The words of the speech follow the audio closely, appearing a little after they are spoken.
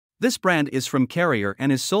This brand is from Carrier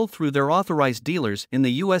and is sold through their authorized dealers in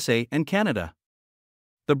the USA and Canada.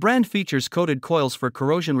 The brand features coated coils for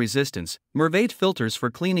corrosion resistance, Mervate filters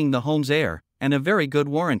for cleaning the home's air, and a very good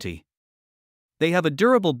warranty. They have a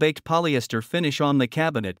durable baked polyester finish on the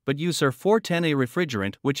cabinet but use R410A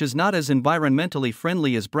refrigerant, which is not as environmentally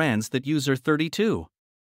friendly as brands that use R32.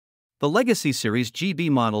 The Legacy Series GB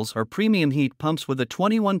models are premium heat pumps with a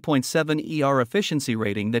 21.7 ER efficiency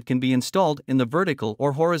rating that can be installed in the vertical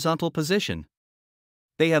or horizontal position.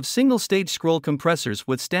 They have single-stage scroll compressors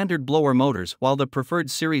with standard blower motors, while the preferred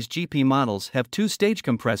Series GP models have two-stage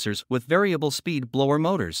compressors with variable speed blower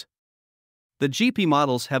motors. The GP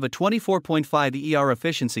models have a 24.5 ER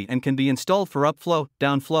efficiency and can be installed for upflow,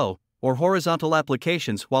 downflow, or horizontal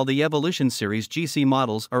applications, while the Evolution Series GC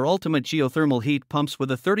models are ultimate geothermal heat pumps with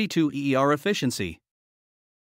a 32 ER efficiency.